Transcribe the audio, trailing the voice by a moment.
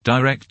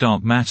Direct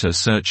dark matter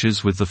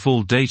searches with the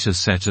full data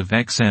set of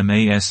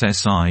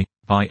XMASS-I,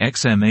 by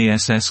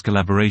XMASS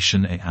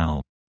Collaboration et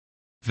al.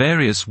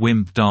 Various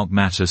WIMP dark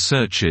matter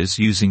searches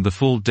using the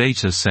full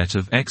data set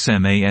of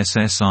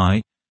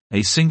XMASS-I,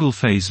 a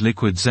single-phase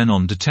liquid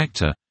xenon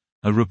detector,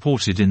 are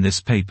reported in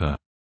this paper.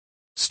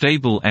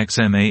 Stable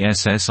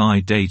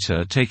XMASS-I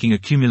data taking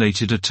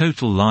accumulated a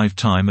total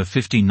lifetime of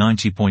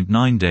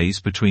 1590.9 days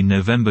between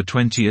November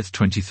 20,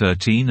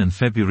 2013 and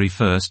February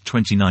 1,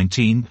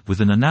 2019, with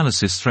an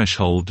analysis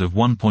threshold of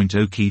 1.0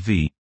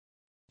 keV.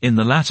 In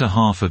the latter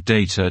half of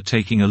data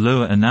taking a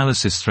lower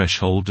analysis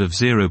threshold of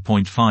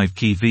 0.5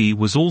 keV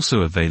was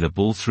also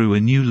available through a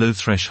new low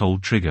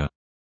threshold trigger.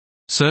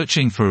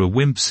 Searching for a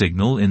WIMP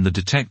signal in the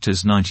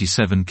detector's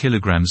 97 kg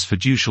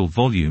fiducial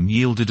volume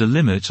yielded a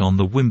limit on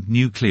the WIMP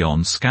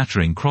nucleon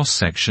scattering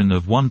cross-section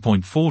of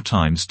 1.4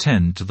 ×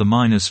 10 to the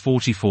minus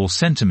 44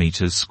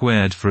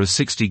 cm² for a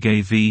 60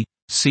 GeV,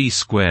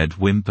 C²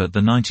 WIMP at the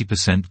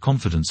 90%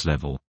 confidence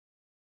level.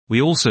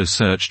 We also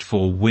searched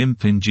for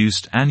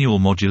WIMP-induced annual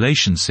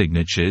modulation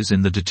signatures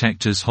in the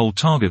detector's whole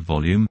target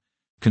volume,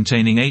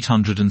 containing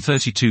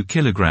 832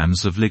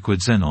 kg of liquid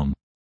xenon.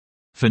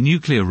 For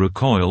nuclear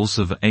recoils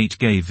of 8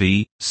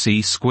 GeV,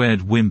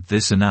 C² WIMP,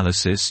 this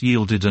analysis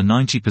yielded a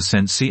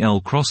 90%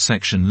 Cl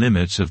cross-section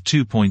limit of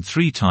 2.3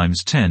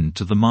 × 10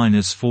 to the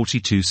minus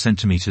 42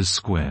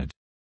 cm².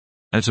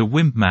 At a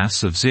WIMP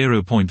mass of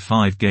 0.5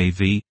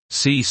 GeV,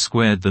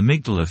 C² the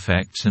Migdal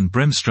effect and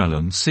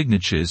Bremsstrahlung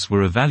signatures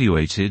were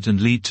evaluated and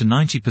lead to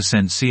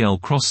 90% Cl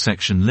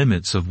cross-section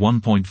limits of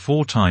 1.4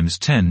 ×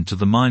 10 to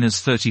the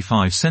minus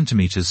 35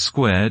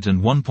 cm²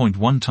 and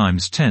 1.1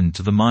 × 10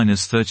 to the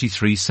minus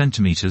 33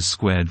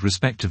 cm²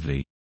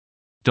 respectively.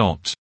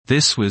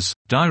 This was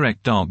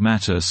direct dark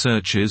matter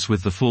searches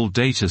with the full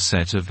data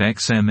set of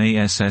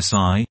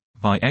XMASS-I,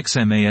 by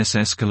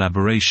XMASS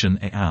Collaboration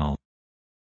et al.